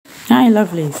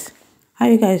lovelies, how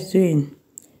you guys doing?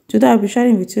 Today I'll be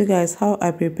sharing with you guys how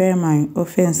I prepare my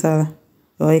Ofe Nsala,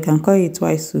 or you can call it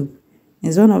white soup.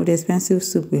 It's one of the expensive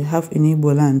soup we have in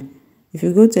Igbo land. If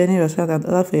you go to any restaurant and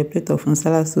order for a plate of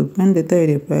Nsala soup, when they tell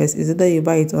you the price, it's either you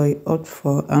buy it or you opt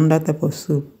for another type of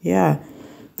soup. Yeah,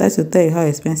 that's to tell you how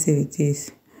expensive it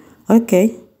is.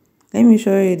 Okay, let me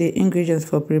show you the ingredients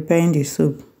for preparing the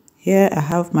soup. Here I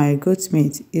have my goat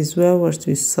meat. It's well washed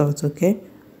with salt, okay?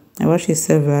 I wash it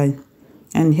severally.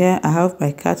 And here I have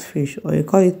my catfish, or you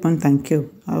call it point and kill.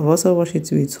 I've also washed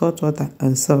it with hot water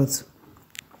and salt.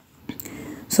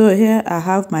 So here I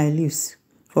have my leaves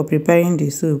for preparing the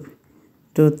soup.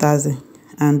 The utazi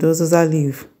and the Uziza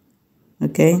leaf.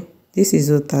 Okay, this is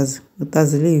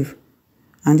utazi leaf.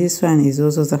 And this one is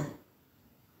Uziza.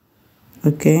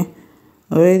 Okay,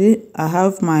 already I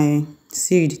have my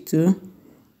seed too.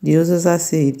 The Uziza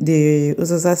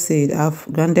seed, I've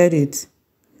grounded it.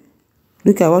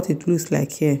 Look at what it looks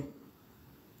like here.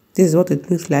 This is what it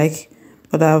looks like,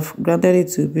 but I've grounded it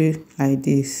to be like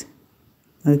this.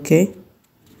 Okay,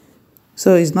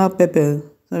 so it's not pepper,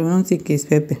 so we don't think it's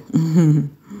pepper.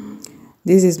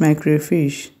 This is my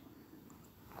crayfish.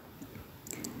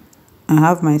 I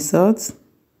have my salt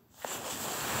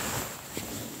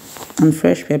and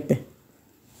fresh pepper.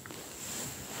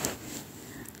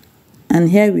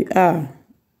 And here we are,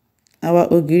 our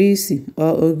Ogiri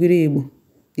or Ogiri,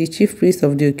 the chief priest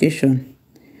of the occasion.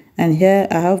 And here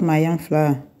I have my yam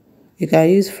flour. You can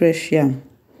use fresh yam,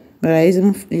 but I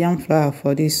use yam flour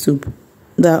for this soup.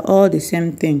 They are all the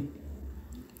same thing.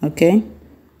 Okay,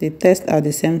 the taste are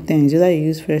the same thing. Either you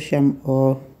use fresh yam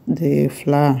or the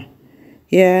flour.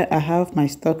 Here I have my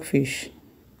stockfish,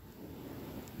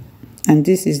 and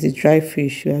this is the dry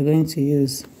fish we are going to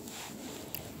use.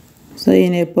 So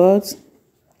in a pot,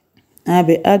 I'll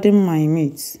be adding my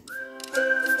meat.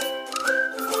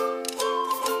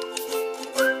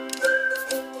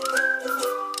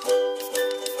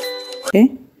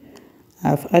 Okay,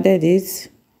 I've added it,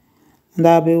 and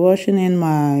I'll be washing in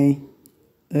my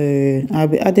I'll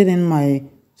be adding in my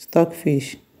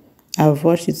stockfish. I've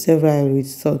washed it severally with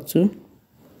salt too.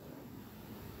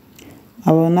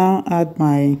 I will now add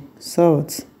my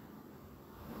salt.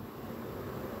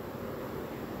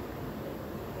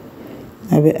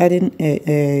 I'll be adding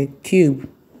a cube,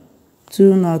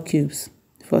 2 knorr cubes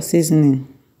for seasoning.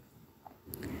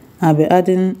 I'll be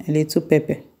adding a little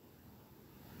pepper.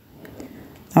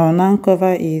 I will now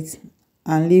cover it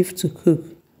and leave to cook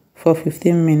for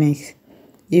 15 minutes.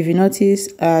 If you notice,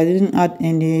 I didn't add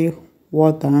any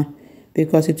water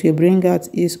because it will bring out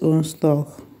its own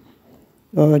stock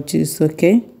or juice,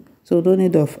 okay? So no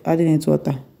need of adding it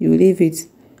water. You leave it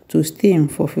to steam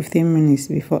for 15 minutes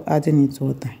before adding it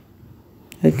water.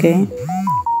 Okay?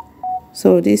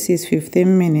 So this is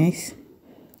 15 minutes.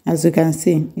 As you can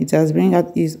see, it has bring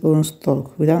out its own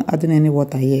stock without adding any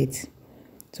water yet.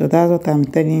 So that's what I'm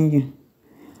telling you.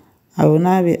 I will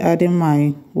now be adding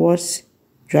my washed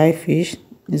dry fish.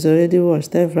 It's already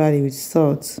washed severally with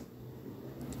salt.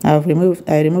 I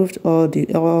removed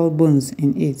all bones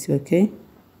in it, okay?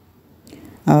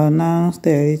 I will now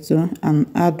stir it too and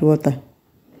add water.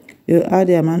 You add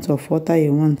the amount of water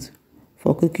you want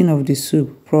for cooking of the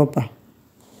soup proper.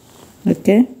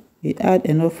 Okay? You add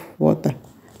enough water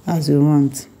as you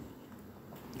want.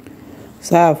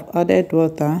 So I've added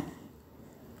water.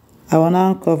 I will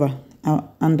now cover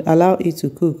and allow it to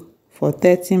cook for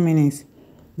 30 minutes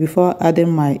before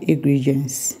adding my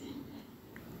ingredients.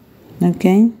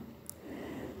 Okay,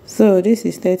 so this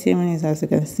is 30 minutes. As you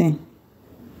can see,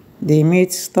 the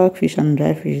meat, stockfish and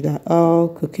dry fish, are all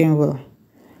cooking well.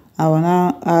 I will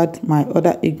now add my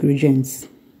other ingredients,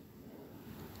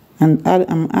 and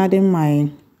I'm adding my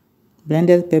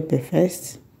blended pepper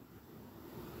first.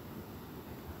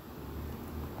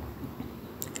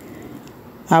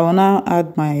 I will now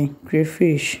add my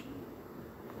crayfish.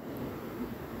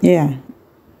 Yeah,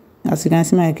 as you can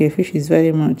see, my crayfish is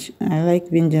very much. I like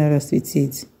being generous with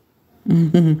it.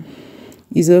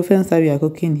 It's Ofe Nsala we are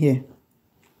cooking here.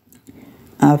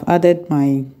 I've added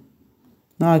my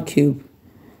knorr cube,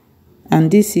 and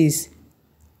this is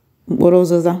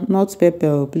Uziza, not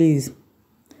pepper, please.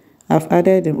 I've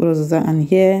added the Uziza, and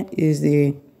here is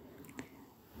the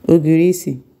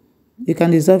Ogiri. You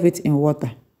can dissolve it in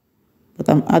water, but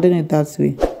I'm adding it that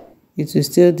way. It will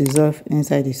still dissolve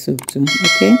inside the soup too.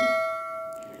 Okay,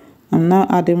 I'm now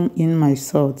adding in my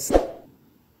salt,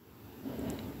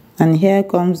 and here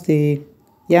comes the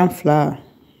yam flour.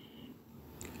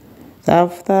 So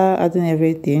after adding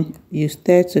everything, you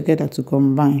stir together to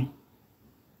combine.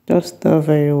 Just stir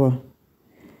very well.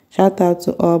 Shout out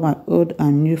to all my old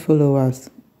and new followers.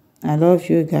 I love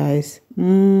you guys.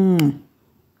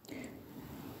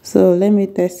 So let me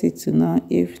test it to know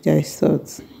if there is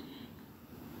salt.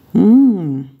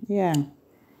 Yeah,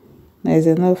 there is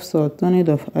enough salt. No need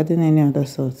of adding any other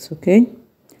salt. Okay,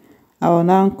 I will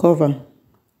now cover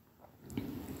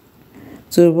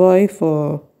to boil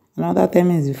for another 10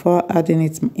 minutes before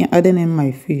adding in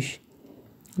my fish.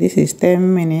 This is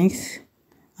 10 minutes.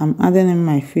 I'm adding in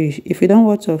my fish. If you don't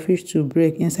want your fish to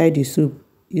break inside the soup,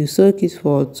 you soak it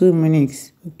for 2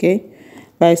 minutes. Okay,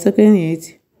 by soaking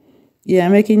it, you are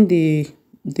making the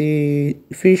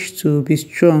fish to be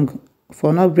strong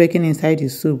for not breaking inside the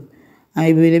soup, and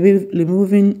you will be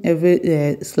removing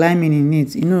every slimy in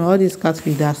it. You know all these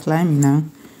catfish are slimy now,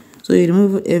 so you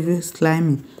remove every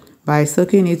slimy by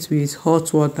soaking it with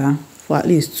hot water for at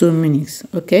least 2 minutes.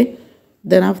 Okay,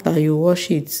 then after you wash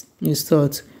it with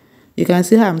salt. You can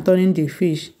see how I'm turning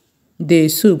the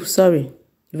soup, sorry,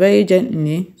 very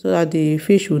gently so that the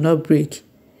fish will not break.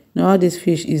 Now this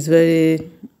fish is very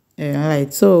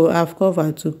light, so I've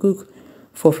covered to cook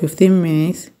for 15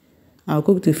 minutes. I'll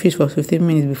cook the fish for 15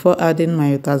 minutes before adding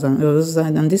my utazi,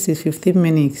 and this is 15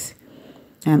 minutes.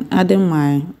 I'm adding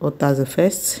my utazi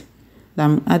first, then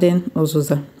I'm adding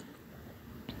Uziza.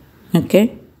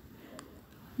 Okay,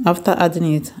 after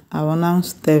adding it, I will now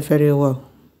stir very well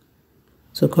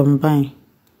to combine.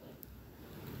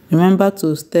 Remember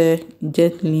to stir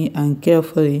gently and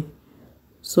carefully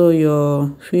so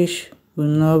your fish will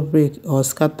not break or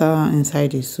scatter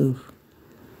inside the soup.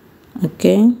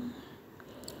 Okay,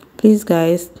 please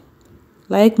guys,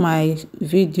 like my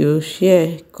video,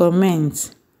 share,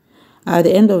 comment. At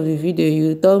the end of the video,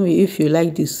 you tell me if you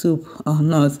like the soup or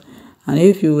not, and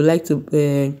if you would like to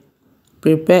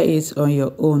prepare it on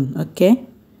your own. Okay,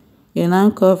 you now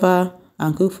cover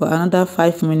and cook for another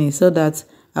 5 minutes so that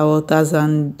our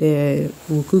utazi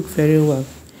will cook very well.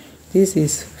 This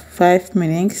is 5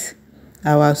 minutes.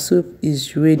 Our soup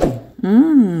is ready.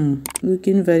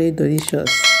 Looking very delicious.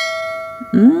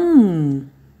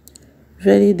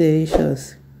 Very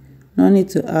delicious. No need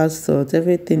to add salt.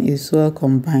 Everything is well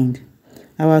combined.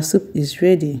 Our soup is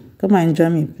ready. Come and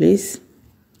join me, please.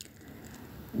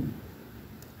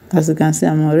 As you can see,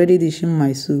 I'm already dishing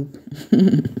my soup.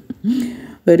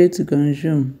 Ready to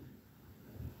consume.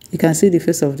 You can see the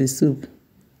face of the soup.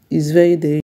 It's very delicious.